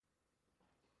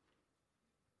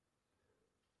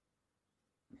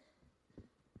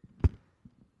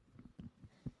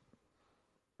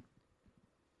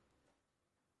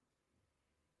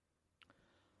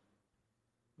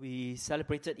We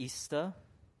celebrated Easter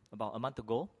about a month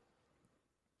ago.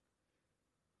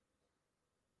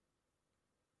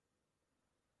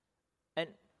 And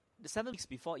the 7 weeks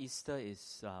before Easter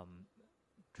is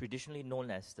traditionally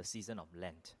known as the season of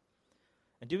Lent.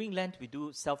 And during Lent, we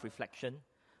do self-reflection.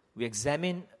 We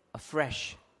examine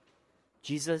afresh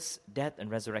Jesus' death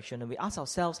and resurrection, and we ask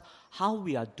ourselves how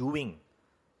we are doing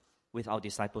with our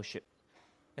discipleship.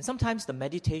 And sometimes the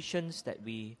meditations that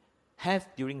we have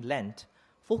during Lent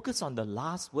focus on the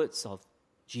last words of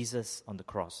Jesus on the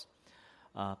cross.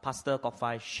 Pastor Kok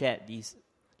Fai shared these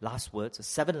last words,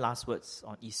 7 last words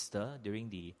on Easter during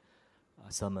the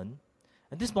sermon.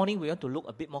 And this morning we want to look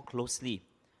a bit more closely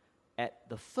at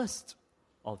the first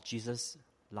of Jesus'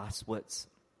 last words.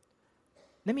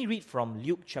 Let me read from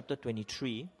Luke chapter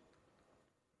 23,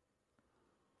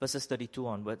 verses 32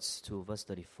 onwards to verse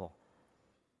 34.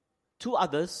 2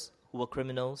 others who were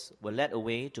criminals were led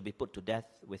away to be put to death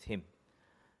with him.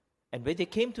 And when they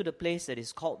came to the place that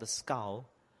is called the Skull,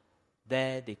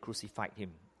 there they crucified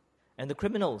him. And the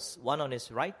criminals, one on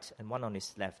his right and one on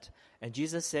his left. And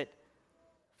Jesus said,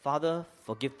 "Father,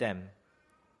 forgive them,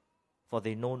 for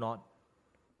they know not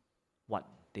what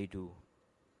they do."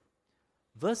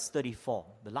 Verse 34,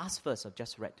 the last verse I've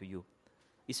just read to you,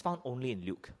 is found only in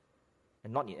Luke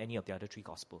and not in any of the other 3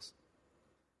 Gospels.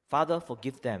 "Father,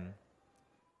 forgive them,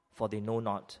 for they know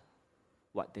not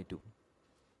what they do."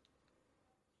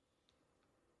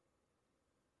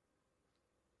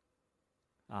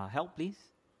 Help, please.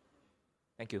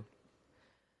 Thank you.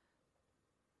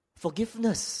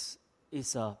 Forgiveness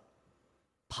is a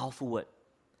powerful word.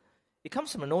 It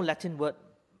comes from an old Latin word,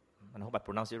 and I hope I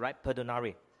pronounce it right,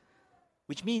 perdonare,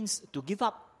 which means to give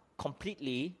up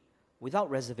completely without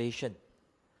reservation.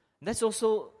 And that's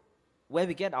also where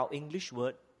we get our English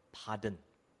word pardon,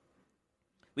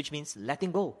 which means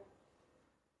letting go.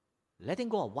 Letting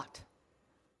go of what?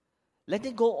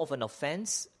 Letting go of an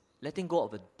offense, letting go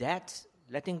of a debt,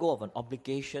 letting go of an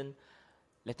obligation,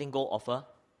 letting go of a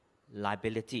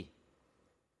liability.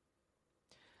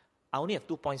 I only have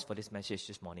 2 points for this message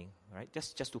this morning, right?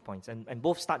 Just 2 points, and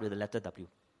both start with the letter W.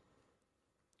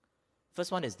 First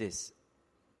one is this.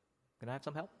 Can I have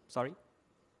some help? Sorry.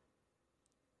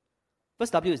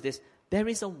 First W is this. There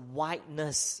is a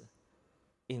wideness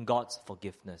in God's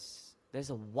forgiveness.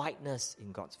 There's a wideness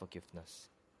in God's forgiveness.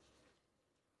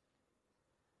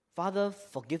 Father,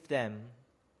 forgive them,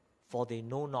 for they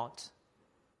know not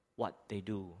what they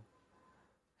do.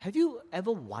 Have you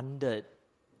ever wondered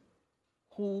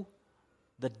who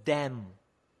the them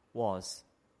was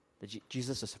that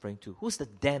Jesus was referring to? Who's the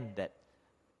them that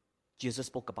Jesus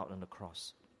spoke about on the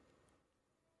cross?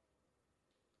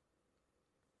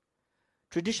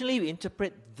 Traditionally, we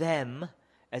interpret them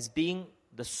as being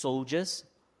the soldiers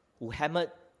who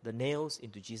hammered the nails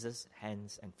into Jesus'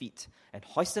 hands and feet and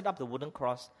hoisted up the wooden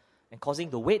cross and causing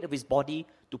the weight of his body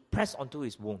to press onto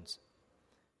his wounds.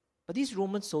 But these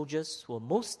Roman soldiers who were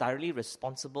most directly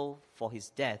responsible for his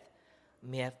death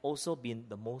may have also been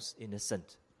the most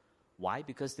innocent. Why?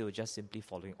 Because they were just simply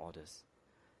following orders.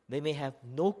 They may have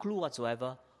no clue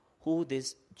whatsoever who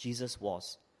this Jesus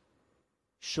was.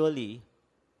 Surely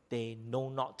they know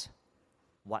not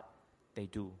what they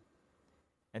do.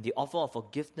 And the offer of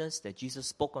forgiveness that Jesus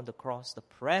spoke on the cross, the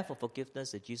prayer for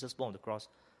forgiveness that Jesus spoke on the cross,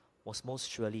 was most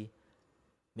surely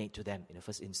made to them in the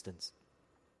first instance.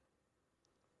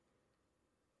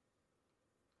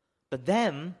 But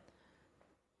them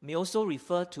may also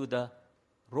refer to the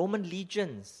Roman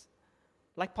legions,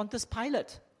 like Pontius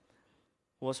Pilate,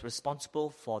 who was responsible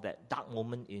for that dark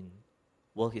moment in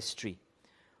world history.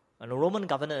 And the Roman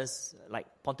governors, like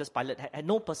Pontius Pilate, had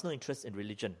no personal interest in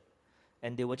religion.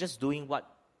 And they were just doing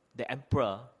what the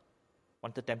emperor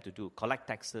wanted them to do, collect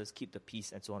taxes, keep the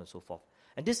peace, and so on and so forth.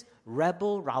 And this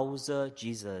rebel-rouser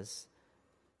Jesus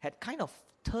had kind of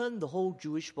turned the whole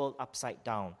Jewish world upside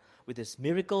down with his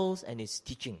miracles and his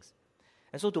teachings.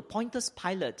 And so to Pontius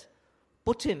Pilate,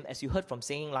 put him, as you heard from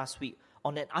singing last week,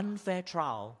 on an unfair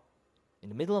trial in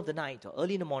the middle of the night or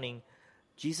early in the morning,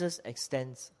 Jesus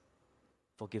extends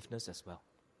forgiveness as well.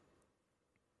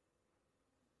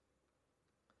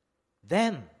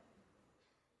 Them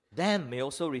may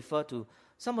also refer to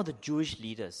some of the Jewish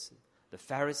leaders, the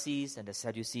Pharisees and the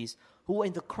Sadducees, who were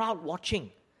in the crowd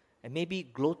watching and maybe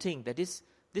gloating that this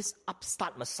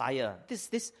upstart Messiah,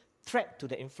 this threat to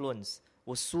the influence,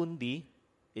 will soon be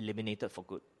eliminated for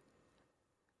good.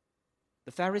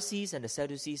 The Pharisees and the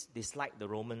Sadducees disliked the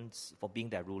Romans for being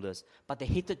their rulers, but they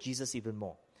hated Jesus even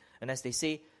more. And as they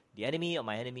say, the enemy of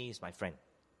my enemy is my friend.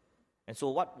 And so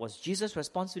what was Jesus'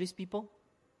 response to these people?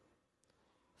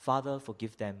 Father,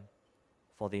 forgive them,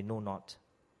 for they know not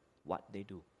what they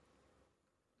do.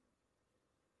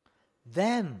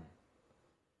 Them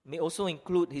may also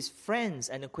include his friends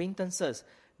and acquaintances,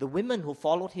 the women who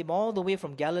followed him all the way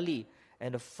from Galilee,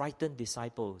 and the frightened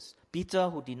disciples, Peter,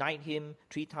 who denied him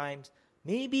 3 times,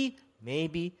 maybe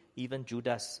even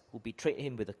Judas, who betrayed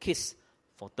him with a kiss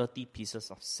for 30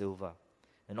 pieces of silver,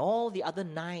 and all the other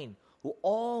 9 who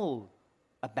all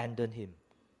abandoned him.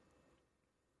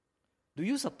 Do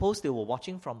you suppose they were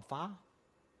watching from far?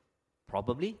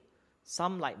 Probably.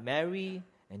 Some, like Mary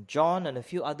and John and a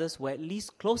few others, were at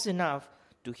least close enough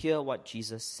to hear what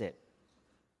Jesus said.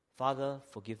 Father,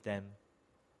 forgive them,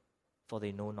 for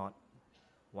they know not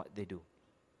what they do.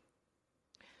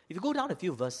 If you go down a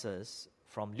few verses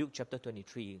from Luke chapter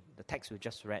 23, the text we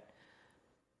just read,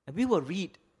 and we will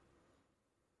read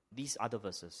these other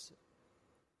verses.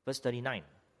 Verse 39.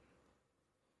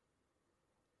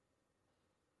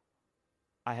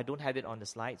 I don't have it on the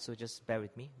slide, so just bear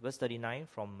with me. Verse 39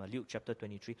 from Luke chapter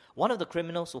 23. One of the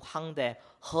criminals who hung there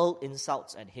hurled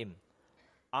insults at him.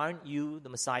 Aren't you the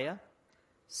Messiah?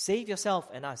 Save yourself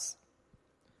and us.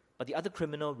 But the other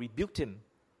criminal rebuked him.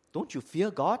 Don't you fear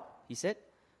God? He said,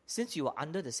 since you are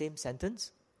under the same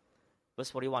sentence. Verse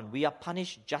 41. We are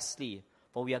punished justly,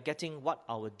 for we are getting what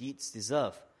our deeds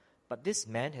deserve. But this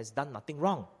man has done nothing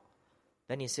wrong.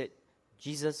 Then he said,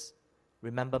 Jesus,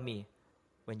 remember me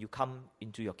when you come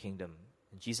into your kingdom.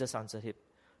 And Jesus answered him,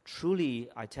 truly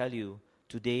I tell you,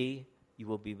 today you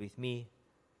will be with me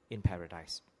in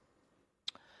paradise.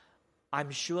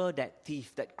 I'm sure that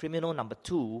thief, that criminal number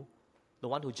 2, the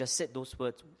one who just said those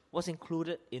words, was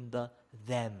included in the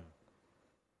them.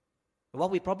 While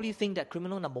we probably think that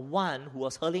criminal number 1, who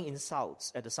was hurling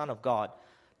insults at the Son of God,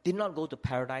 did not go to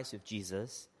paradise with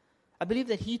Jesus, I believe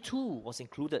that he too was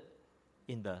included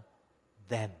in the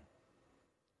them.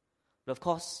 But of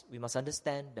course, we must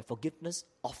understand that forgiveness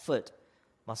offered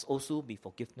must also be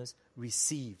forgiveness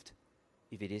received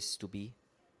if it is to be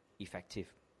effective.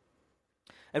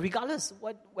 And regardless,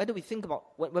 whether we think about,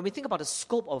 when we think about the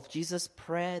scope of Jesus'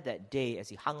 prayer that day as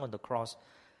he hung on the cross,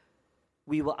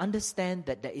 we will understand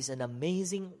that there is an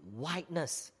amazing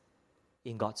wideness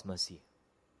in God's mercy.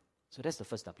 So that's the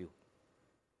first W.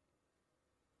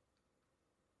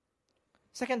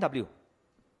 Second W,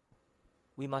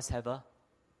 we must have a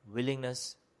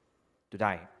willingness to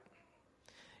die.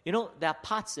 You know, there are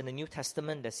parts in the New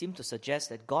Testament that seem to suggest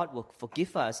that God will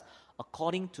forgive us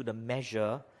according to the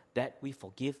measure that we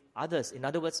forgive others. In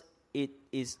other words, it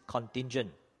is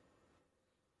contingent.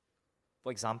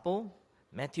 For example,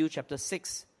 Matthew chapter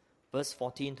 6, verse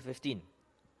 14 to 15.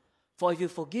 For if you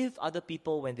forgive other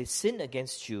people when they sin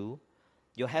against you,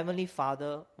 your heavenly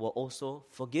Father will also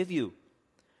forgive you.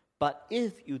 But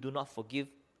if you do not forgive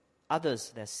others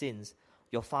their sins,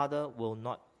 your Father will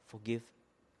not forgive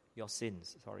your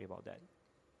sins. Sorry about that.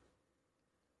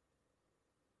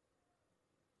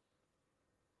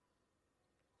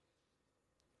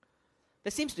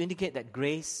 That seems to indicate that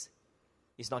grace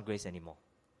is not grace anymore.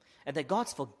 And that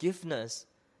God's forgiveness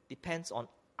depends on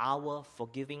our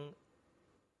forgiving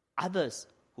others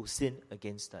who sin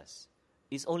against us.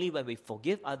 It's only when we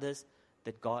forgive others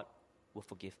that God will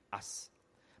forgive us.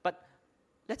 But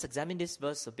let's examine this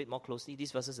verse a bit more closely,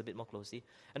 these verses a bit more closely.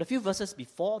 And a few verses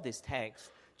before this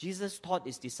text, Jesus taught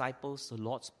his disciples the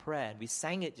Lord's Prayer. And we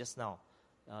sang it just now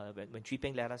when Tri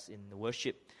Peng led us in the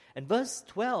worship. And verse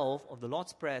 12 of the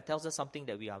Lord's Prayer tells us something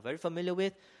that we are very familiar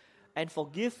with. And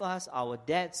forgive us our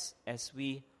debts as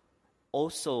we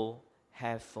also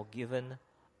have forgiven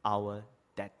our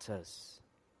debtors.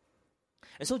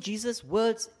 And so Jesus'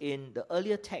 words in the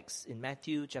earlier text in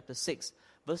Matthew chapter 6,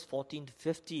 verse 14 to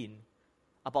 15,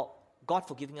 about God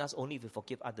forgiving us only if we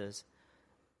forgive others,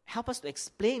 help us to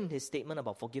explain his statement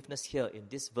about forgiveness here in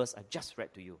this verse I just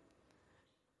read to you.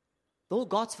 Though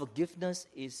God's forgiveness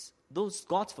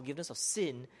of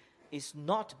sin is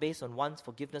not based on one's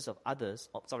forgiveness of others,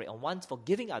 on one's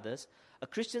forgiving others, a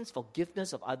Christian's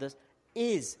forgiveness of others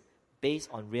is based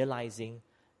on realizing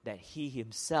that he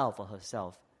himself or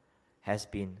herself has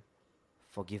been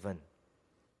forgiven.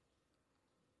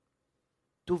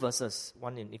 2 verses,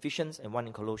 one in Ephesians and one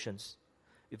in Colossians.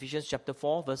 Ephesians chapter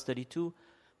 4, verse 32,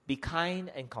 be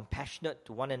kind and compassionate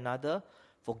to one another,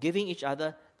 forgiving each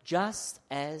other, just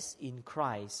as in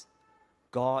Christ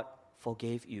God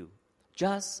forgave you.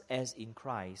 Just as in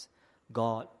Christ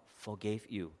God forgave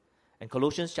you. And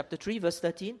Colossians chapter 3, verse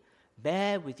 13,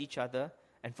 bear with each other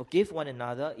and forgive one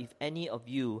another if any of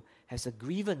you has a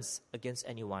grievance against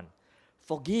anyone.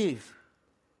 Forgive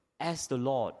as the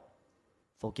Lord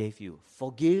forgave you.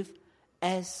 Forgive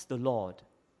as the Lord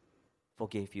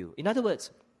forgave you. In other words,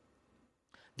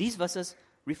 these verses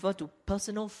refer to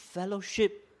personal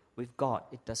fellowship with God.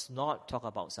 It does not talk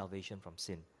about salvation from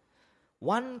sin.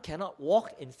 One cannot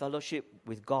walk in fellowship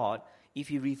with God if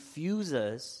he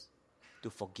refuses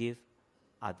to forgive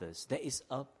others. There is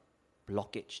a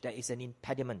blockage. There is an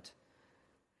impediment.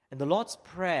 And the Lord's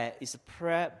Prayer is a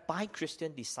prayer by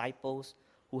Christian disciples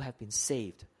who have been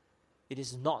saved. It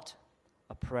is not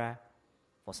a prayer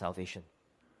for salvation.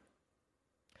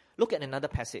 Look at another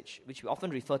passage, which we often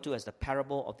refer to as the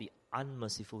parable of the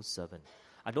unmerciful servant.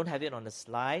 I don't have it on the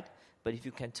slide, but if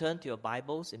you can turn to your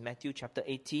Bibles in Matthew chapter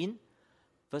 18,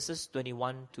 verses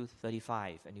 21 to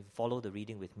 35, and you follow the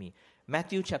reading with me.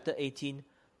 Matthew chapter 18,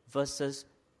 verses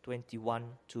 21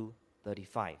 to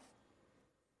 35.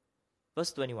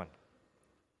 Verse 21.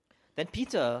 Then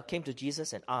Peter came to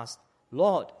Jesus and asked,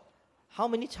 Lord, how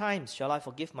many times shall I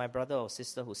forgive my brother or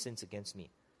sister who sins against me?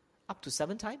 Up to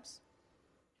 7 times?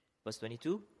 Verse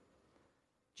 22.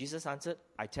 Jesus answered,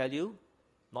 I tell you,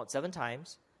 not 7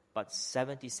 times, but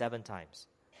 77 times.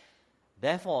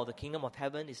 Therefore, the kingdom of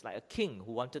heaven is like a king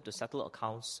who wanted to settle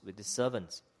accounts with his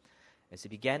servants. As he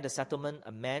began the settlement,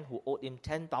 a man who owed him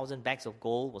 10,000 bags of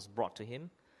gold was brought to him.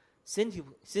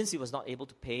 Since he was not able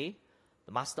to pay,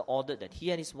 the master ordered that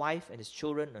he and his wife and his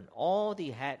children and all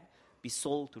they had be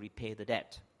sold to repay the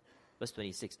debt. Verse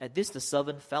 26. At this, the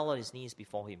servant fell on his knees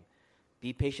before him.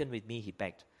 Be patient with me, he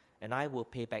begged, and I will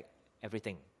pay back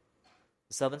everything.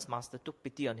 The servant's master took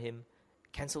pity on him,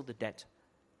 cancelled the debt,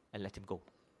 and let him go.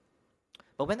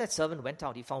 But when that servant went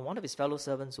out, he found one of his fellow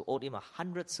servants who owed him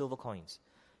 100 silver coins.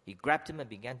 He grabbed him and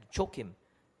began to choke him.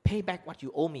 Pay back what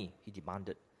you owe me, he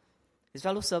demanded. His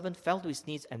fellow servant fell to his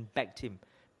knees and begged him,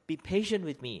 be patient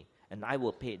with me, and I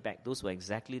will pay it back. Those were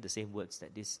exactly the same words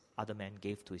that this other man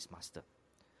gave to his master.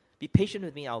 Be patient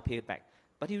with me, I will pay it back.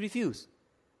 But he refused.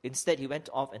 Instead, he went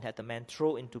off and had the man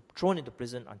thrown into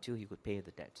prison until he could pay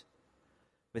the debt.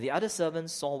 When the other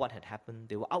servants saw what had happened,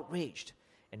 they were outraged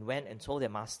and went and told their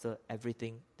master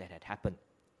everything that had happened.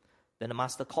 Then the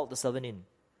master called the servant in.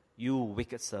 You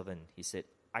wicked servant, he said,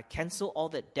 I cancel all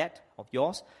that debt of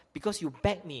yours because you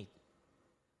begged me.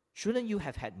 Shouldn't you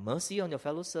have had mercy on your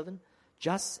fellow servant,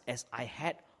 just as I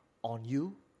had on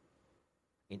you?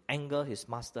 In anger, his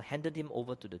master handed him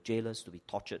over to the jailers to be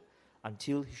tortured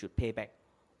until he should pay back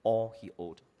all he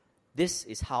owed. This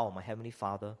is how my heavenly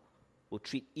Father will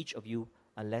treat each of you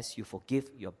unless you forgive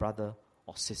your brother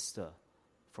or sister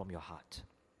from your heart.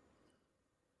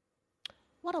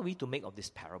 What are we to make of this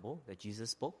parable that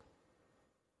Jesus spoke?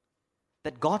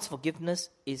 That God's forgiveness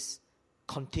is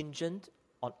contingent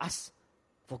on us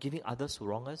forgiving others who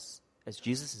wrong us, as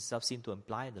Jesus himself seemed to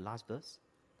imply in the last verse?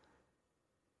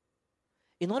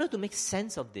 In order to make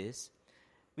sense of this,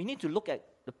 we need to look at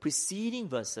the preceding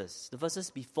verses, the verses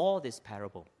before this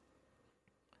parable.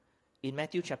 In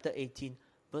Matthew chapter 18,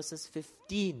 verses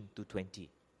 15 to 20.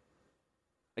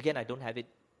 Again, I don't have it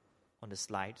on the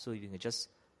slide, so you can just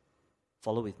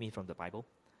follow with me from the Bible.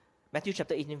 Matthew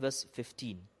chapter 18, verse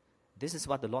 15. This is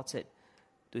what the Lord said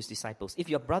to his disciples. If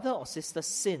your brother or sister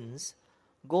sins,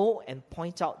 go and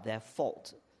point out their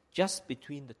fault just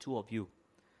between the two of you.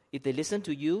 If they listen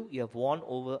to you, you have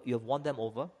won them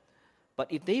over.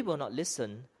 But if they will not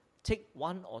listen, take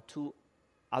 1 or 2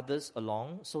 others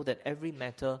along, so that every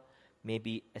matter may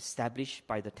be established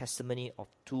by the testimony of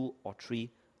 2 or 3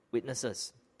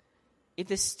 witnesses. If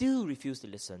they still refuse to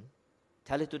listen,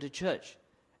 tell it to the church.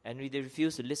 And if they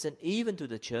refuse to listen even to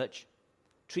the church,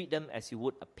 treat them as you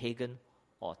would a pagan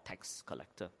or a tax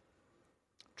collector.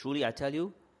 Truly, I tell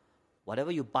you,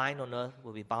 whatever you bind on earth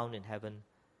will be bound in heaven,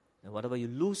 and whatever you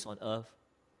loose on earth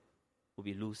will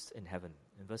be loosed in heaven.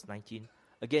 In verse 19,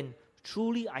 again,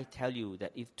 truly I tell you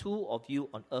that if 2 of you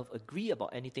on earth agree about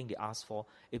anything they ask for,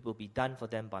 it will be done for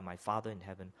them by my Father in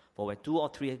heaven. For where 2 or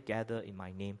 3 gather in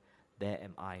my name, there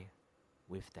am I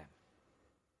with them.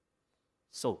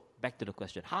 So, back to the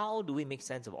question, how do we make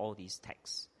sense of all these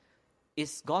texts?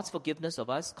 Is God's forgiveness of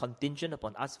us contingent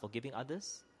upon us forgiving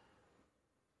others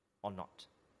or not?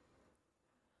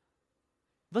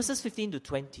 Verses 15 to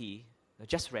 20, I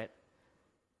just read,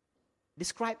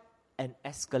 describe an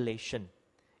escalation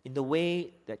in the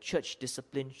way that church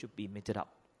discipline should be meted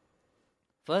up.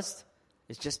 First,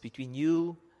 it's just between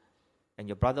you and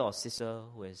your brother or sister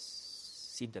who has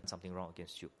seemed to have something wrong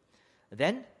against you.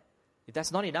 Then, if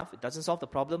that's not enough, it doesn't solve the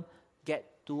problem,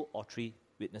 get 2 or 3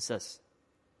 witnesses.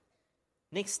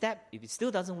 Next step, if it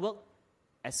still doesn't work,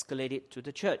 escalate it to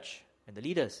the church and the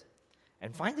leaders.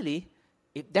 And finally,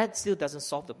 if that still doesn't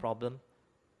solve the problem,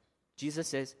 Jesus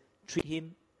says, treat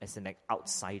him as an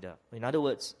outsider. In other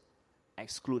words,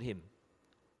 exclude him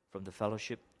from the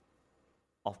fellowship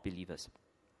of believers.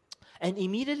 And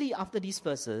immediately after these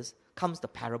verses comes the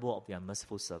parable of the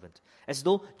unmerciful servant, as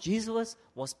though Jesus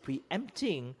was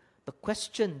preempting the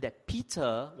question that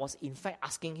Peter was in fact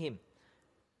asking him.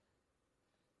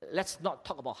 let's not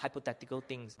talk about hypothetical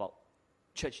things about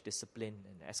church discipline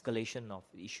and escalation of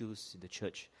issues in the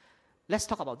church. Let's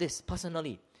talk about this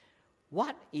personally.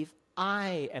 What if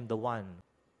I am the one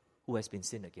who has been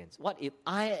sinned against? What if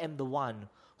I am the one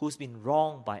who's been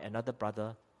wronged by another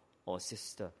brother or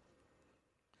sister?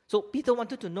 So Peter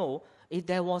wanted to know if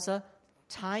there was a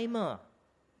timer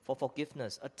for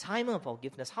forgiveness. A timer for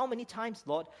forgiveness. How many times,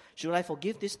 Lord, should I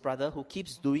forgive this brother who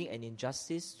keeps doing an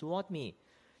injustice toward me?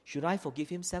 Should I forgive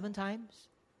him 7 times?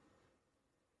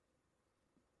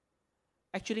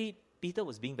 Actually, Peter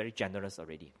was being very generous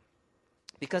already.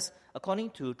 Because according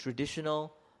to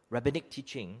traditional rabbinic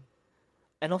teaching,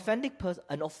 an offended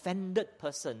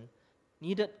person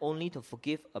needed only to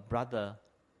forgive a brother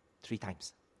 3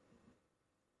 times.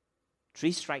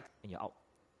 3 strikes and you're out.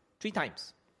 3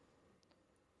 times.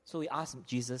 So he asked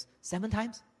Jesus, 7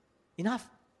 times? Enough.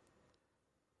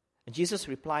 And Jesus'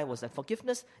 reply was that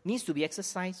forgiveness needs to be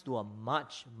exercised to a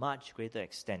much, much greater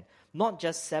extent. Not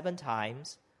just 7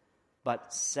 times,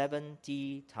 but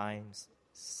 70 times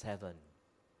 7.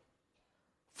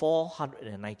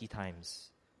 490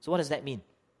 times. So what does that mean?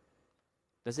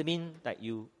 Does it mean that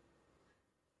you...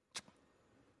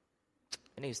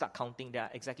 And then you start counting? There are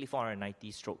exactly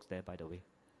 490 strokes there, by the way.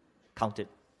 Count it.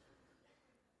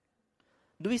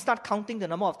 Do we start counting the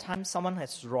number of times someone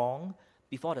has wronged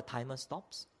before the timer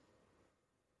stops?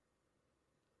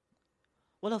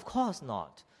 Well, of course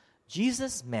not.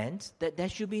 Jesus meant that there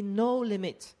should be no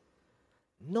limit.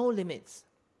 No limits.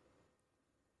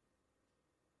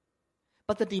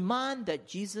 But the demand that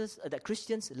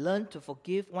Christians learn to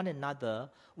forgive one another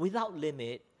without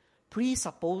limit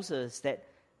presupposes that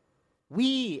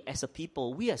we as a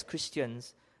people, we as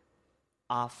Christians,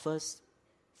 are first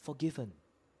forgiven.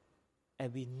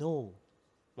 And we know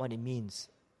what it means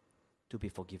to be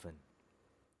forgiven.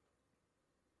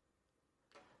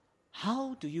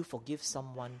 How do you forgive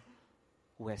someone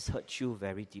who has hurt you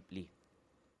very deeply?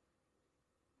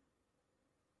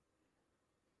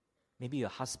 Maybe your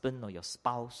husband or your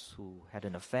spouse who had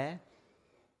an affair.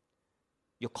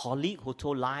 Your colleague who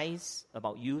told lies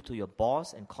about you to your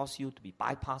boss and caused you to be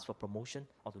bypassed for promotion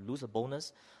or to lose a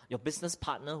bonus. Your business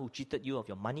partner who cheated you of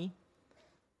your money.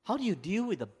 How do you deal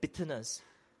with the bitterness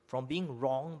from being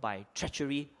wronged by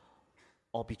treachery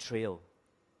or betrayal?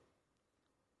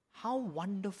 How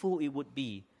wonderful it would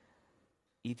be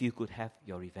if you could have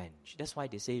your revenge. That's why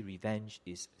they say revenge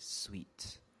is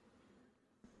sweet.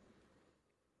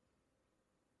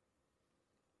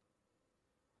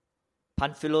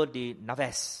 Panfilo de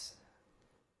Naves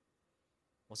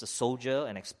was a soldier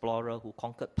and explorer who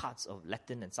conquered parts of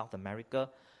Latin and South America,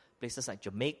 places like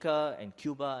Jamaica and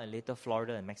Cuba and later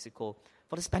Florida and Mexico,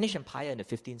 for the Spanish Empire in the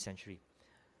 15th century.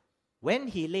 When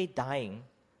he lay dying,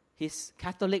 his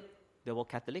Catholic, there were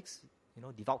Catholics,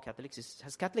 devout Catholics,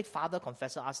 his Catholic father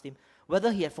confessor asked him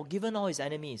whether he had forgiven all his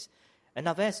enemies. And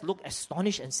Naves looked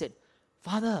astonished and said,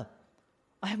 "Father,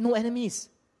 I have no enemies.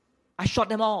 I shot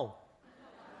them all."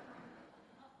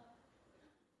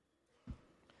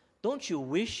 Don't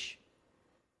you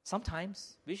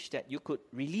sometimes wish that you could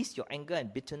release your anger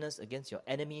and bitterness against your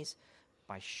enemies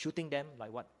by shooting them,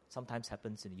 like what sometimes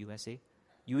happens in the USA?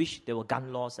 You wish there were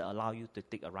gun laws that allow you to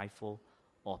take a rifle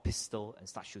or a pistol and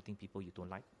start shooting people you don't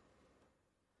like?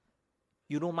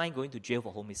 You don't mind going to jail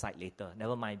for homicide later.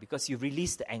 Never mind, because you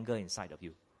release the anger inside of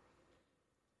you.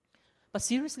 But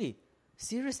seriously,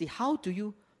 how do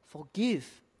you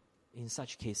forgive in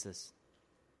such cases?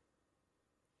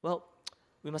 Well,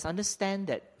 we must understand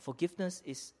that forgiveness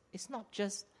is not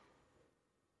just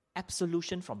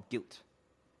absolution from guilt,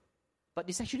 but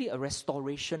it's actually a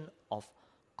restoration of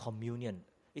communion.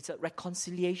 It's a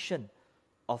reconciliation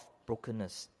of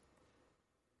brokenness.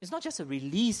 It's not just a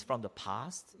release from the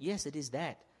past. Yes, it is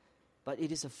that. But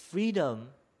it is a freedom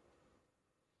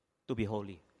to be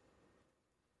holy.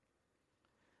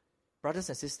 Brothers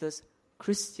and sisters,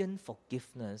 Christian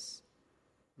forgiveness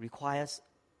requires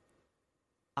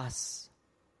us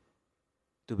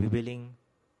to be willing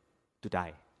to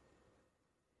die.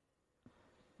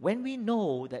 When we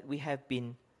know that we have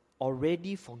been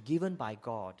already forgiven by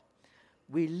God,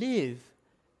 we live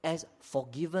as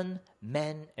forgiven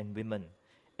men and women,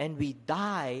 and we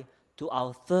die to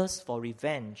our thirst for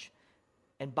revenge,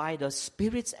 and by the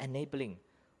Spirit's enabling,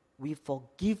 we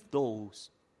forgive those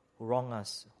who wrong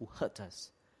us, who hurt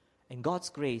us, and God's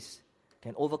grace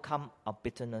can overcome our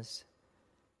bitterness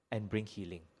and bring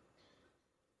healing.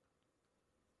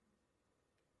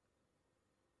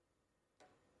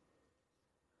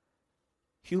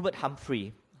 Hubert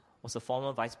Humphrey was a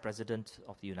former vice president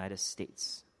of the United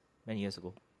States many years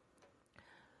ago.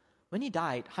 When he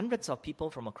died, hundreds of people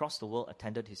from across the world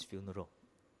attended his funeral.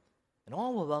 And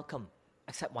all were welcome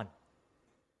except one.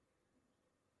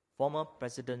 Former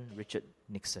President Richard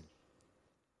Nixon,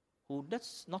 who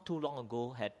that's not too long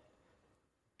ago had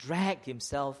dragged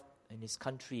himself and his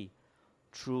country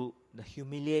through the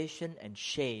humiliation and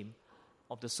shame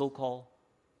of the so-called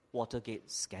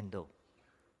Watergate scandal.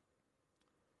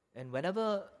 And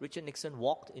whenever Richard Nixon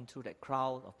walked into that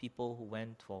crowd of people who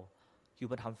went for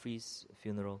Hubert Humphrey's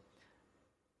funeral,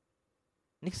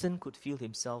 Nixon could feel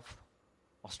himself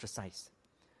ostracized.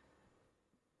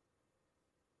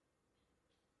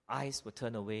 Eyes were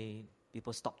turned away.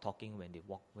 People stopped talking when they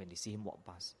see him walk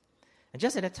past. And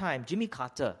just at that time, Jimmy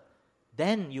Carter,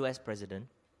 then U.S. president,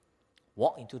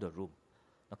 walked into the room.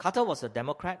 Now, Carter was a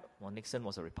Democrat, while Nixon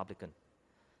was a Republican.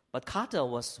 But Carter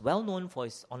was well known for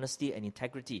his honesty and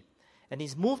integrity. And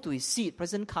his move to his seat,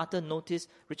 President Carter noticed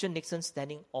Richard Nixon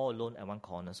standing all alone at one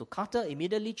corner. So Carter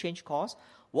immediately changed course,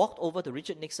 walked over to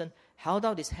Richard Nixon, held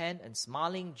out his hand, and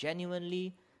smiling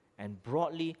genuinely and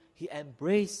broadly, he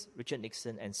embraced Richard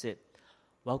Nixon and said,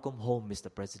 "Welcome home,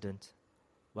 Mr. President.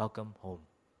 Welcome home."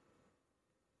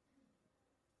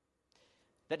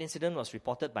 That incident was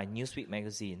reported by Newsweek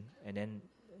magazine, and then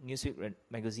Newsweek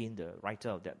magazine, the writer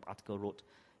of that article, wrote,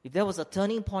 "If there was a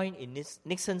turning point in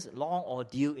Nixon's long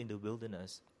ordeal in the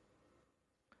wilderness,"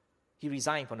 he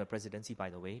resigned from the presidency, by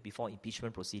the way, before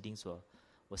impeachment proceedings were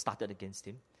started against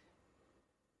him.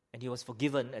 And he was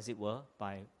forgiven, as it were,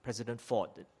 by President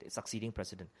Ford, the succeeding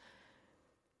president.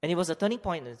 And it was a turning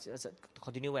point, to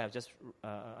continue where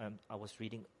I was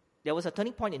reading. There was a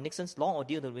turning point in Nixon's long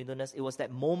ordeal in the wilderness. It was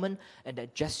that moment and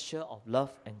that gesture of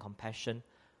love and compassion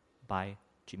by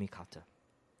Jimmy Carter.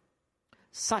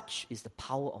 Such is the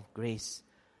power of grace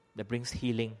that brings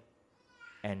healing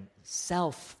and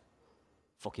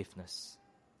self-forgiveness.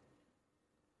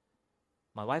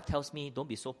 My wife tells me, don't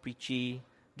be so preachy,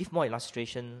 give more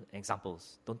illustration,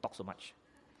 examples, don't talk so much.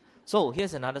 So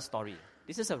here's another story.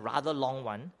 This is a rather long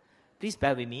one. Please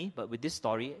bear with me, but with this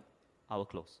story, I will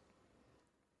close.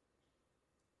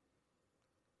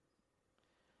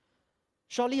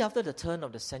 Shortly after the turn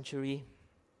of the century,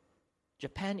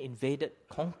 Japan invaded,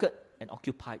 conquered, and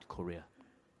occupied Korea.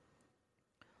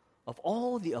 Of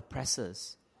all the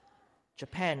oppressors,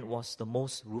 Japan was the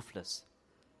most ruthless.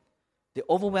 They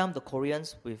overwhelmed the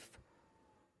Koreans with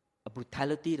a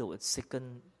brutality that would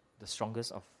sicken the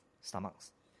strongest of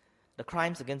stomachs. The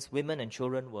crimes against women and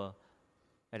children were,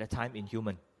 at the time,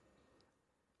 inhuman.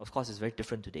 Of course, it's very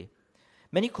different today.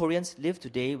 Many Koreans live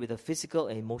today with the physical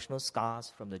and emotional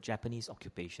scars from the Japanese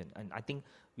occupation. And I think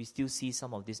we still see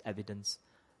some of this evidence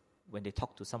when they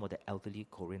talk to some of the elderly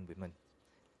Korean women.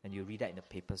 And you read that in the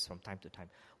papers from time to time.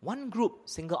 One group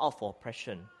singled out for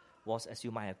oppression was, as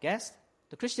you might have guessed,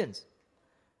 the Christians.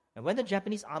 And when the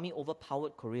Japanese army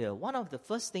overpowered Korea, one of the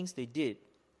first things they did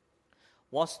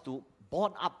was to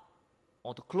board up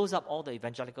or to close up all the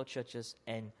evangelical churches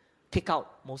and kick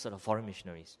out most of the foreign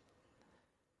missionaries.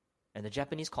 And the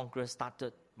Japanese conquerors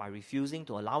started by refusing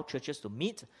to allow churches to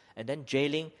meet and then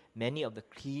jailing many of the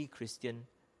key Christian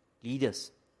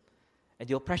leaders. And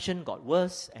the oppression got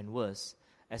worse and worse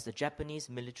as the Japanese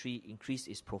military increased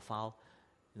its profile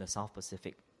in the South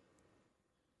Pacific.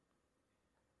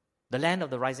 The land of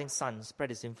the rising sun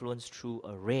spread its influence through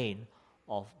a reign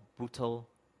of brutal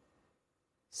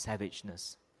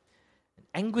savageness. And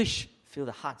anguish filled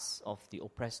the hearts of the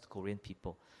oppressed Korean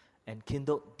people and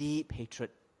kindled deep hatred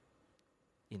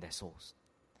in their souls.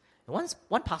 And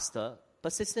one pastor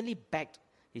persistently begged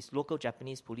his local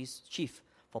Japanese police chief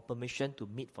for permission to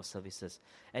meet for services.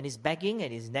 And his begging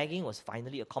and his nagging was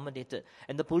finally accommodated.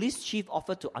 And the police chief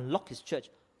offered to unlock his church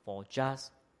for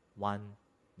just one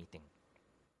meeting.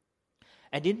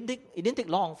 And it didn't take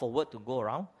long for word to go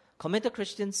around. Committed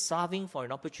Christians starving for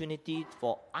an opportunity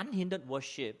for unhindered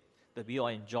worship that we all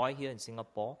enjoy here in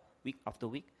Singapore week after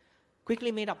week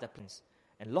quickly made up their plans.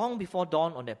 And long before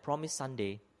dawn on that promised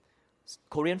Sunday,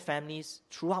 Korean families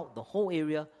throughout the whole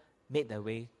area made their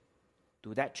way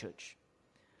to that church.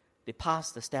 They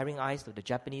passed the staring eyes of the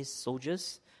Japanese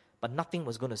soldiers, but nothing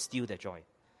was going to steal their joy.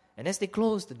 And as they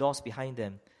closed the doors behind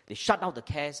them, they shut out the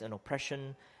cares and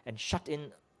oppression and shut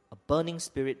in a burning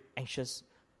spirit anxious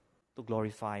to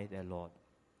glorify their Lord.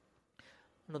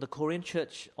 You know, the Korean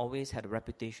church always had a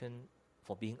reputation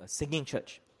for being a singing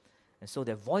church. And so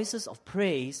their voices of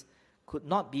praise could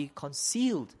not be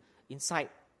concealed inside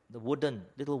the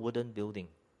little wooden building.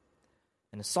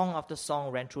 And song after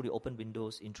song ran through the open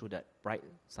windows into that bright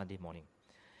Sunday morning.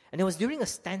 And it was during a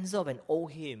stanza of an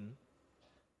old hymn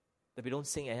that we don't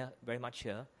sing very much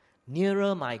here,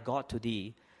 "Nearer My God to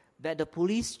Thee," that the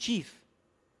police chief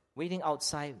waiting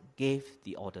outside gave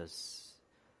the orders.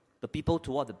 The people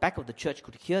toward the back of the church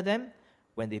could hear them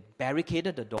when they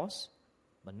barricaded the doors,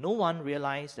 But no one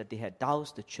realized that they had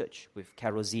doused the church with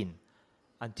kerosene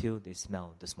until they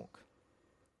smelled the smoke.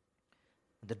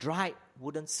 The dried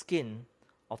wooden skin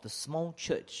of the small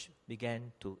church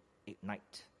began to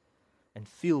ignite, and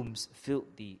fumes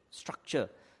filled the structure.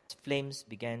 Flames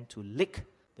began to lick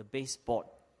the baseboard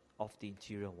of the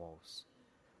interior walls.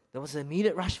 There was an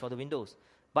immediate rush for the windows,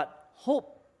 but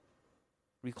hope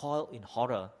recoiled in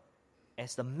horror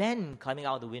as the men coming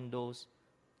out of the windows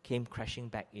came crashing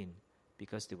back in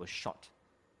because they were shot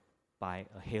by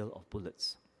a hail of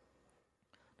bullets.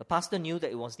 The pastor knew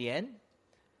that it was the end,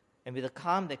 and with a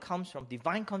calm that comes from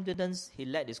divine confidence, he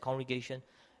led his congregation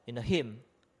in a hymn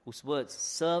whose words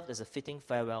served as a fitting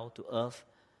farewell to earth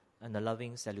and a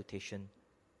loving salutation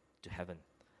to heaven.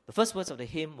 The first words of the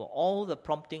hymn were all the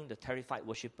prompting the terrified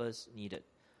worshippers needed.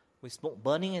 With smoke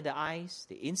burning in their eyes,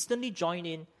 they instantly joined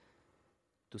in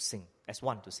to sing, as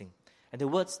one to sing. And the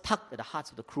words tugged at the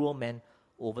hearts of the cruel men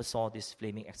who oversaw this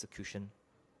flaming execution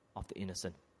of the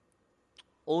innocent.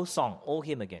 O song, O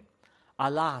hymn again.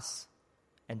 Alas,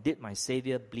 and did my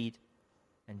Savior bleed,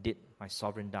 and did my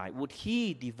sovereign die? Would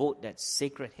he devote that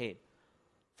sacred head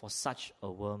for such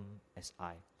a worm as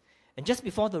I? And just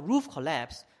before the roof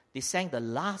collapsed, they sang the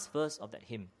last verse of that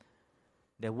hymn.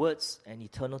 Their words an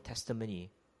eternal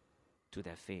testimony to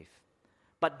their faith.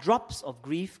 But drops of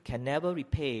grief can never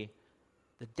repay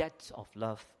the debt of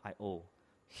love I owe.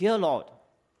 Here, Lord,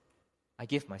 I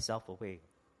give myself away.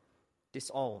 This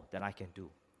all that I can do.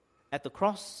 At the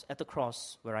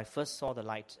cross, where I first saw the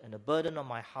light and the burden on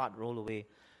my heart roll away,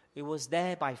 it was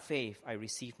there by faith I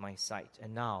received my sight,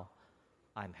 and now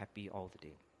I'm happy all the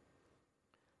day.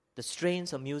 The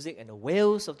strains of music and the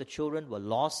wails of the children were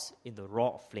lost in the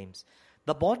roar of flames.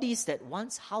 The bodies that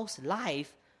once housed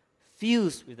life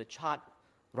fused with the charred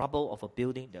rubble of a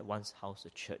building that once housed a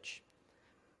church.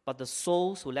 But the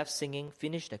souls who left singing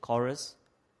finished their chorus,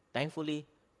 thankfully,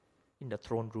 in the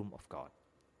throne room of God.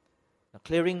 Now,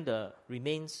 clearing the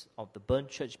remains of the burnt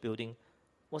church building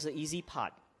was the easy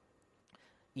part.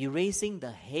 Erasing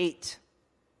the hate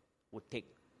would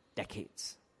take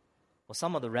decades. For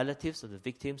some of the relatives of the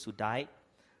victims who died,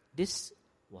 this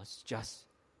was just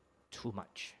too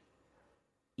much.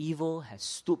 Evil has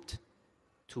stooped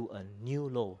to a new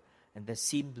low, and there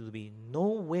seemed to be no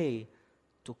way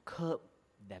to curb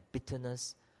their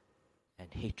bitterness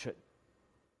and hatred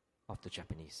of the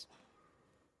Japanese.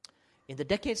 In the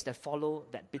decades that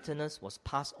followed, that bitterness was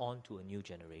passed on to a new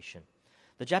generation.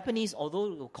 The Japanese, although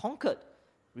they were conquered,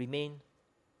 remained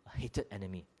a hated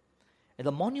enemy. And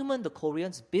the monument the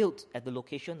Koreans built at the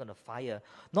location of the fire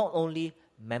not only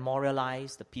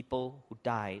memorialized the people who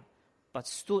died, but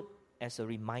stood as a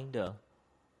reminder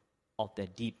of their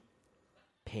deep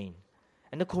pain.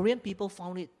 And the Korean people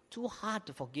found it too hard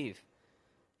to forgive.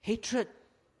 Hatred,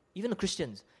 even the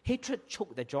Christians, hatred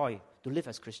choked their joy to live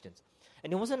as Christians.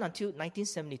 And it wasn't until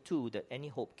 1972 that any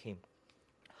hope came.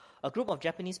 A group of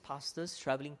Japanese pastors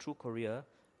traveling through Korea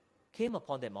came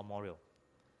upon that memorial.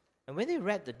 And when they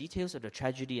read the details of the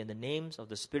tragedy and the names of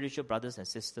the spiritual brothers and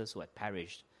sisters who had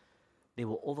perished, they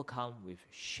were overcome with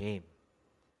shame.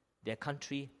 Their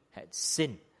country had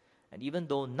sinned. And even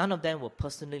though none of them were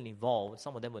personally involved,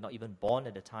 some of them were not even born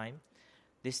at the time,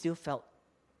 they still felt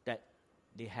that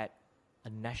they had a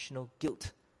national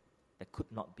guilt that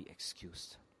could not be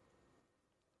excused.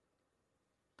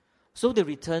 So they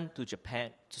returned to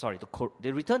Japan.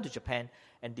 They returned to Japan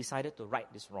and decided to right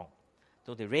this wrong.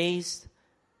 So they raised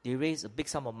a big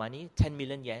sum of money, 10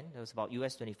 million yen. That was about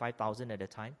US 25,000 at the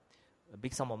time, a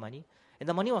big sum of money. And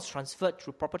the money was transferred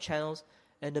through proper channels,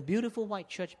 and the beautiful white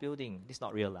church building, this is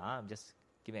not real, I'm just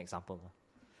giving an example.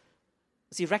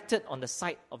 It's erected on the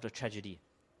site of the tragedy.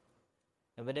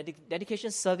 And when the dedication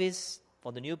service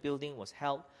for the new building was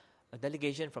held, a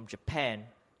delegation from Japan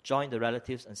joined the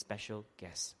relatives and special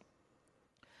guests.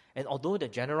 And although the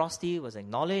generosity was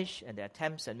acknowledged and the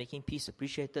attempts at making peace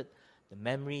appreciated, the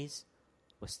memories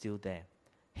were still there.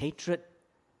 Hatred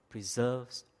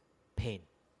preserves pain.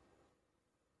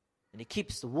 And it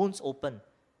keeps the wounds open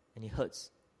and it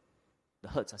hurts. The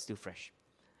hurts are still fresh.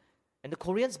 And the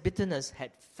Koreans' bitterness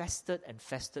had festered and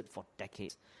festered for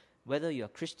decades. Whether you're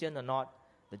Christian or not,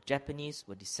 the Japanese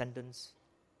were descendants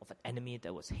of an enemy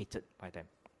that was hated by them.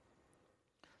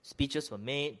 Speeches were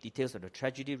made, details of the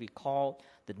tragedy recalled,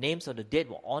 the names of the dead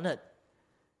were honored.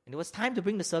 And it was time to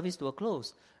bring the service to a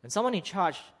close. And someone in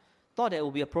charge thought that it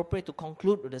would be appropriate to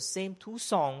conclude with the same two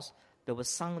songs that were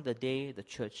sung the day the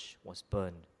church was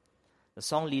burned. The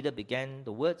song leader began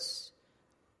the words,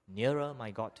 "Nearer,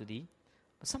 my God, to thee."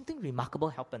 But something remarkable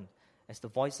happened as the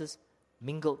voices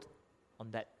mingled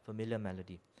on that familiar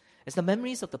melody. As the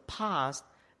memories of the past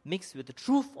mixed with the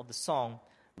truth of the song,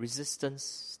 resistance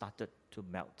started to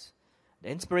melt. The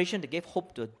inspiration that gave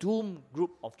hope to a doomed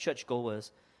group of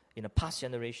churchgoers in a past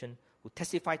generation who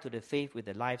testified to their faith with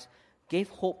their lives gave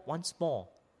hope once more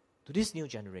to this new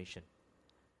generation.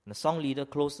 And the song leader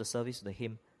closed the service with the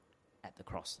hymn, At the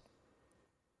Cross.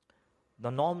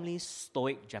 The normally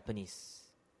stoic Japanese,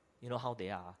 you know how they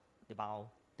are. They bow,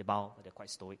 but they're quite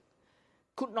stoic.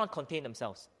 Could not contain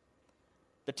themselves.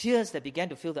 The tears that began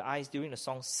to fill their eyes during the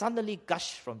song suddenly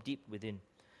gushed from deep within.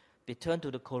 They turned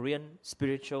to the Korean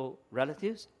spiritual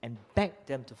relatives and begged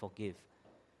them to forgive.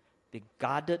 The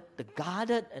guarded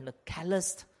and the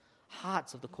calloused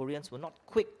hearts of the Koreans were not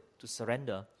quick to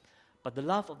surrender, but the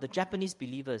love of the Japanese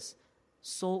believers,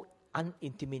 so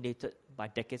unintimidated by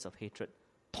decades of hatred,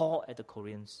 tore at the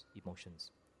Koreans' emotions.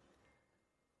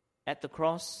 At the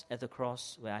cross,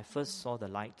 where I first saw the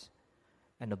light,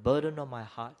 and the burden of my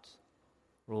heart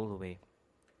rolled away.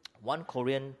 One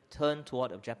Korean turned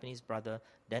toward a Japanese brother,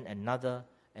 then another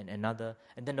and another,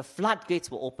 and then the floodgates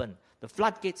were opened. The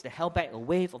floodgates that held back a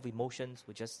wave of emotions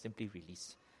were just simply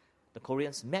released. The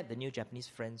Koreans met the new Japanese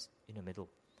friends in the middle.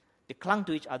 They clung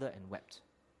to each other and wept.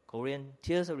 Japanese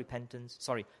tears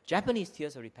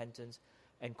of repentance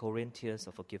and Korean tears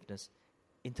of forgiveness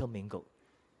intermingled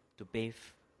to bathe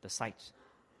the sight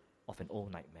of an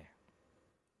old nightmare.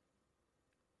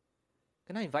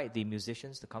 Can I invite the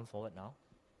musicians to come forward now?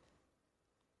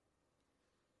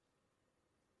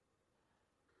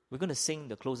 We're going to sing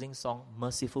the closing song,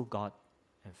 Merciful God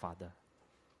and Father.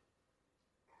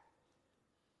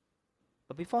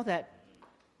 But before that,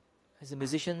 as the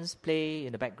musicians play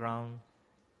in the background,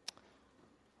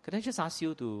 could I just ask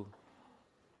you to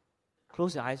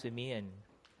close your eyes with me and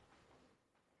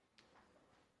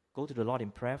go to the Lord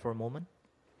in prayer for a moment?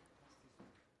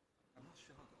 I'm not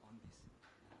sure how to on this,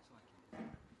 so I can.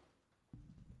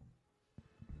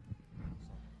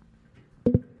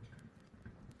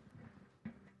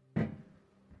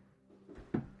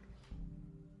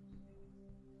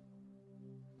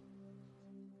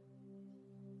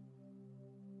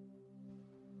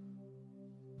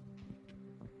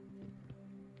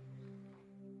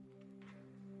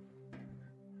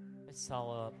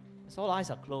 As all eyes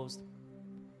are closed,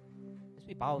 as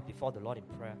we bow before the Lord in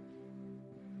prayer,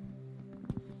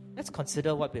 let's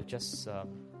consider what we've just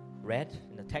read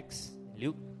in the text in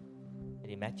Luke,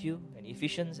 and in Matthew, and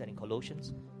Ephesians, and in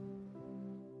Colossians.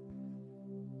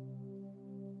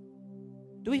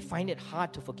 Do we find it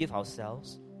hard to forgive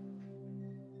ourselves?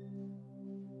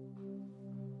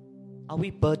 Are we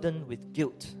burdened with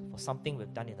guilt for something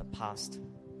we've done in the past?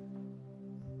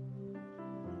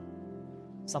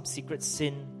 Some secret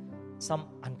sin, some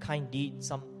unkind deed,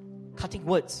 some cutting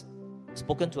words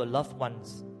spoken to loved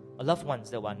ones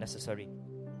that were unnecessary.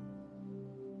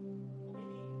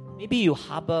 Maybe you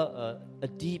harbor a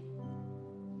deep,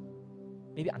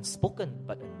 maybe unspoken,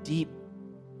 but a deep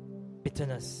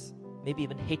bitterness, maybe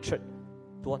even hatred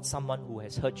towards someone who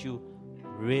has hurt you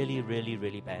really, really,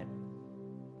 really bad.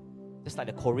 Just like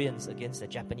the Koreans against the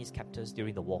Japanese captors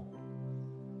during the war.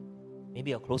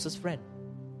 Maybe your closest friend,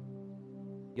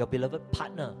 your beloved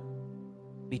partner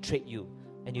betrayed you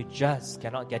and you just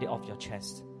cannot get it off your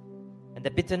chest. And the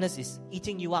bitterness is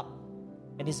eating you up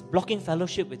and is blocking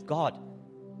fellowship with God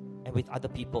and with other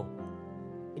people.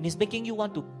 And is making you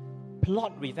want to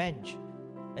plot revenge.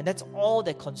 And that's all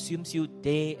that consumes you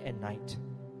day and night.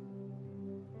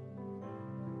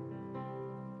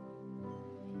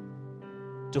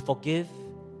 To forgive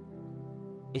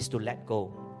is to let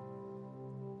go.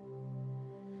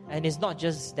 And it's not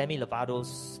just Demi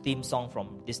Lovato's theme song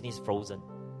from Disney's Frozen.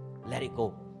 Let it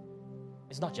go.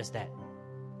 It's not just that.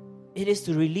 It is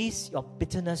to release your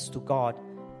bitterness to God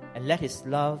and let His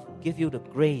love give you the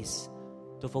grace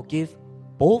to forgive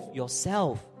both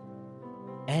yourself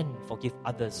and forgive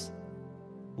others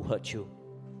who hurt you.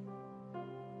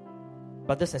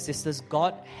 Brothers and sisters,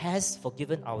 God has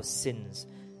forgiven our sins.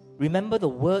 Remember the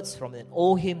words from an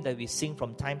old hymn that we sing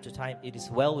from time to time, It is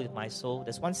well with my soul.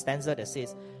 There's one stanza that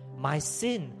says, my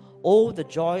sin, oh the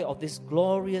joy of this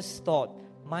glorious thought,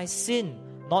 my sin,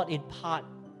 not in part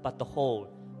but the whole,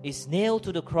 is nailed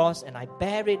to the cross and I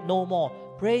bear it no more.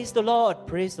 Praise the Lord,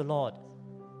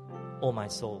 oh my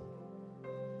soul.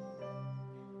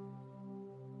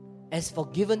 As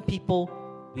forgiven people,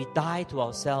 we die to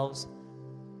ourselves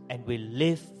and we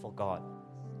live for God.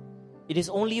 It is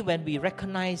only when we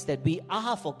recognize that we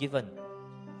are forgiven,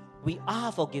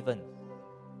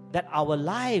 that our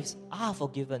lives are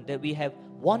forgiven, that we have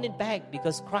won it back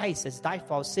because Christ has died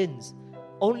for our sins.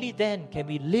 Only then can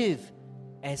we live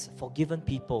as forgiven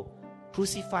people,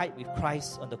 crucified with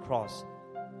Christ on the cross.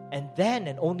 And then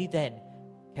and only then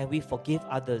can we forgive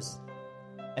others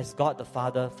as God the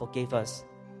Father forgave us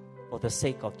for the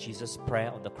sake of Jesus'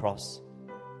 prayer on the cross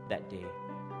that day.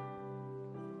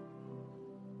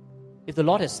 If the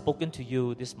Lord has spoken to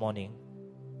you this morning,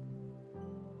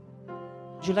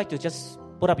 would you like to just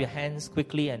put up your hands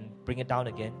quickly and bring it down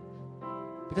again?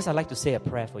 Because I'd like to say a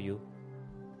prayer for you.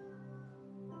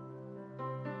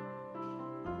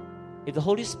 If the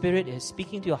Holy Spirit is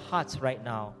speaking to your hearts right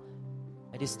now,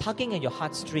 and is tugging at your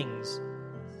heartstrings,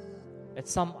 at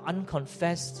some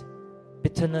unconfessed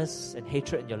bitterness and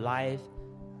hatred in your life,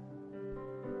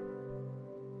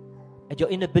 at your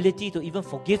inability to even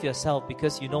forgive yourself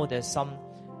because you know there's some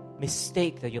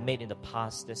mistake that you made in the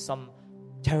past, there's some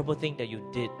terrible thing that you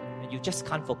did, and you just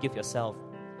can't forgive yourself,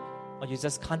 or you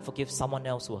just can't forgive someone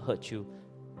else who hurt you,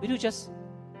 will you just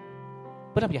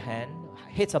put up your hand,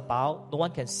 heads are bowed, no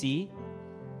one can see?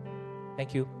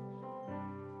 Thank you.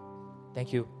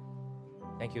 Thank you.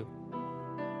 Thank you.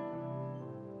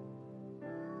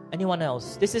 Anyone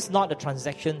else? This is not a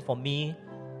transaction for me.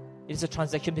 It is a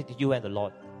transaction between you and the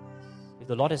Lord. If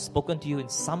the Lord has spoken to you in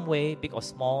some way, big or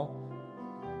small,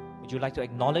 would you like to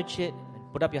acknowledge it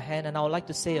and put up your hand? And I would like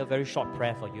to say a very short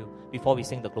prayer for you before we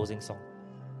sing the closing song.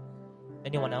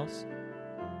 Anyone else?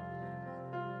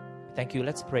 Thank you.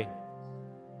 Let's pray.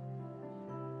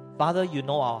 Father, you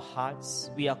know our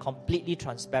hearts. We are completely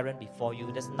transparent before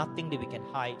you. There's nothing that we can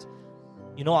hide.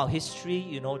 You know our history.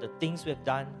 You know the things we have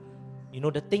done. You know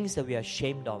the things that we are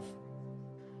ashamed of.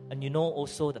 And you know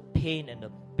also the pain and the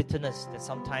bitterness that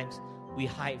sometimes we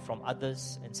hide from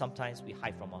others and sometimes we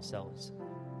hide from ourselves.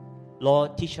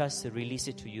 Lord, teach us to release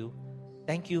it to you.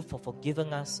 Thank you for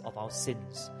forgiving us of our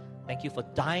sins. Thank you for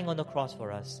dying on the cross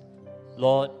for us.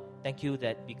 Lord, thank you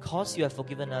that because you have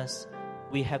forgiven us,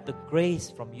 we have the grace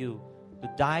from you to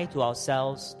die to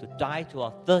ourselves, to die to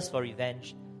our thirst for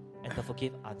revenge, and to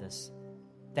forgive others.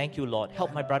 Thank you, Lord.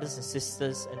 Help my brothers and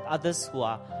sisters and others who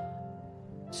are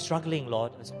struggling,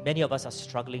 Lord. As many of us are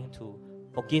struggling to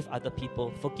forgive other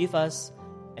people. Forgive us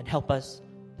and help us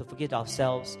to forgive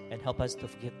ourselves and help us to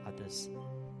forgive others.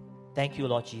 Thank you,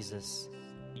 Lord Jesus.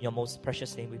 In your most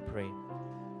precious name we pray.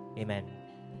 Amen.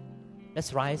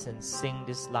 Let's rise and sing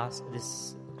this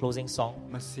closing song.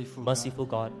 Merciful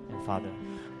God and Father.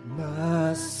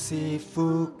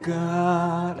 Merciful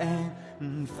God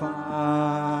and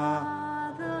Father,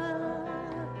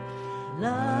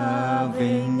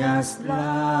 loving us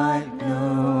like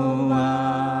no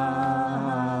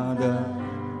other.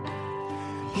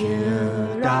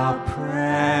 Hear our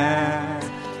prayers,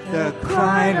 the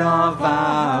cry of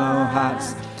our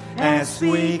hearts, as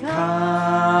we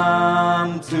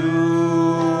come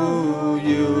to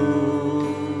you.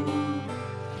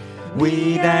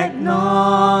 We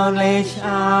acknowledge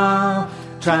our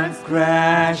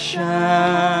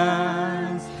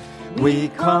transgressions. We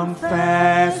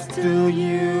confess to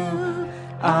you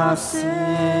our sins.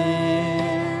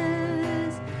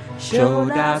 Show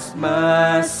us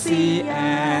mercy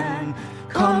and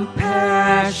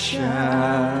compassion.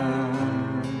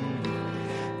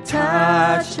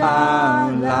 Touch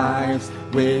our lives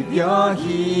with your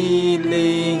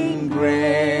healing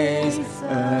grace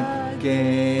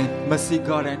again. Mercy,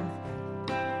 God, and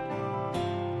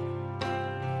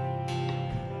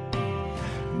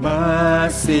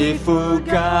merciful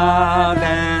God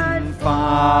and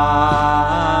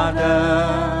Father,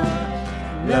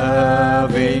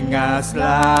 loving us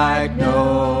like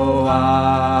no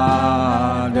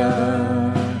other.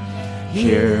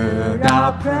 Hear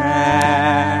our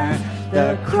prayer,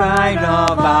 the cry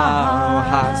of our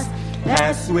hearts,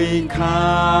 as we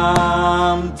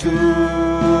come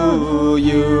to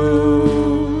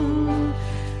you.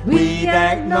 We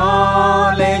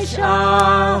acknowledge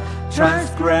our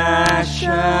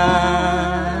transgressions.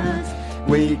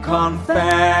 We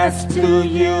confess to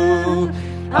you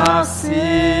our sins.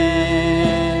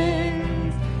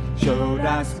 Show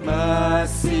us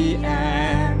mercy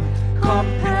and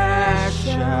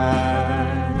compassion.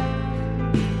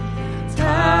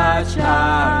 Touch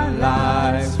our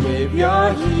lives with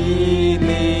your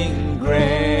healing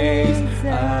grace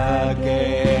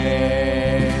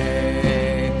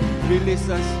again. Release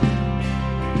us.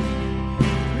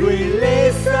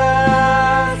 Release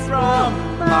us from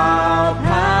our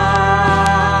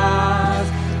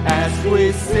past as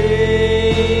we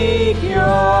seek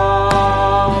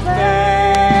your face.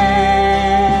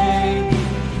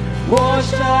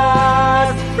 Wash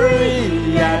us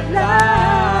free at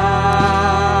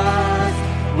last.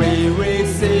 We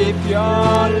receive your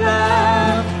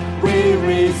love. We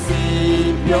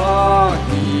receive your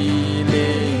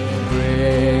healing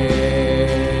grace.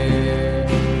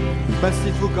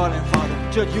 Merciful God and Father,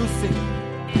 church, you sing.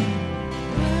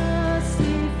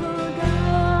 Merciful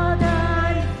God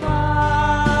and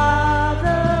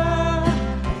Father,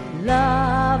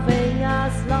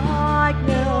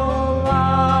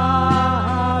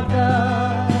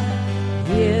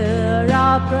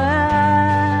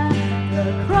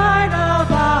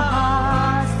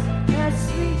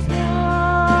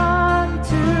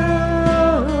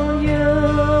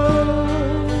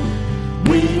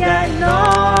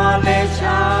 acknowledge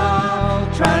our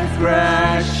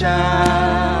transgression.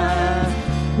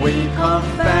 We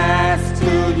confess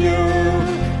to you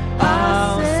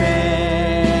our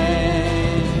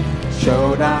sin.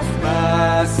 Showed us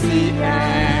mercy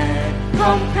and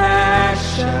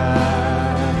compassion.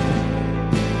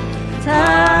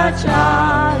 Touch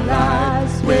our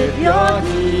lives with your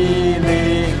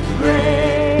healing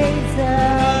grace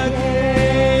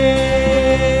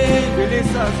again.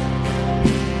 Release us.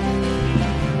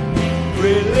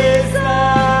 Release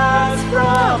us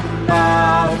from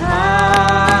our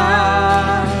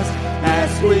past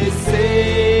as we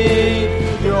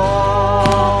sing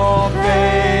your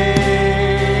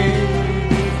praise.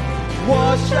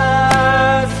 Wash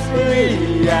us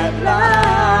free at last.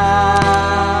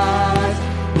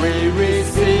 We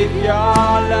receive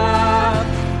your love.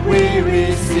 We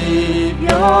receive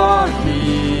your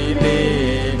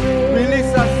healing.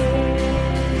 Release us.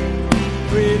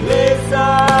 Release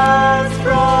us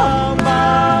from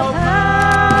our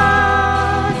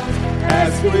past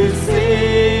as we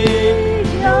sing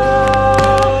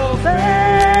your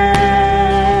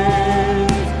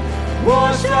praise.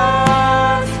 Wash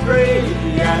us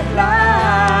free at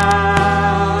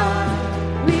last.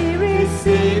 We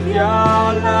receive your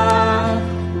love.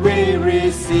 We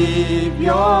receive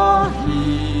your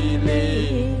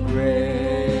healing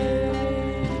grace.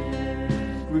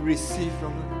 We receive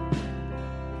from the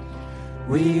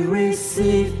We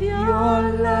receive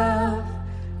your love.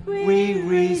 We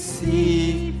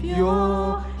receive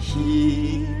your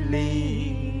healing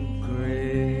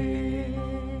grace.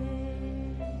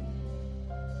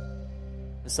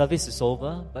 The service is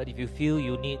over, but if you feel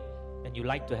you need and you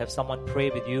like to have someone pray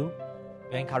with you,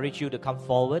 I encourage you to come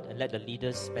forward and let the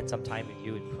leaders spend some time with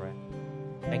you in prayer.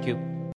 Thank you.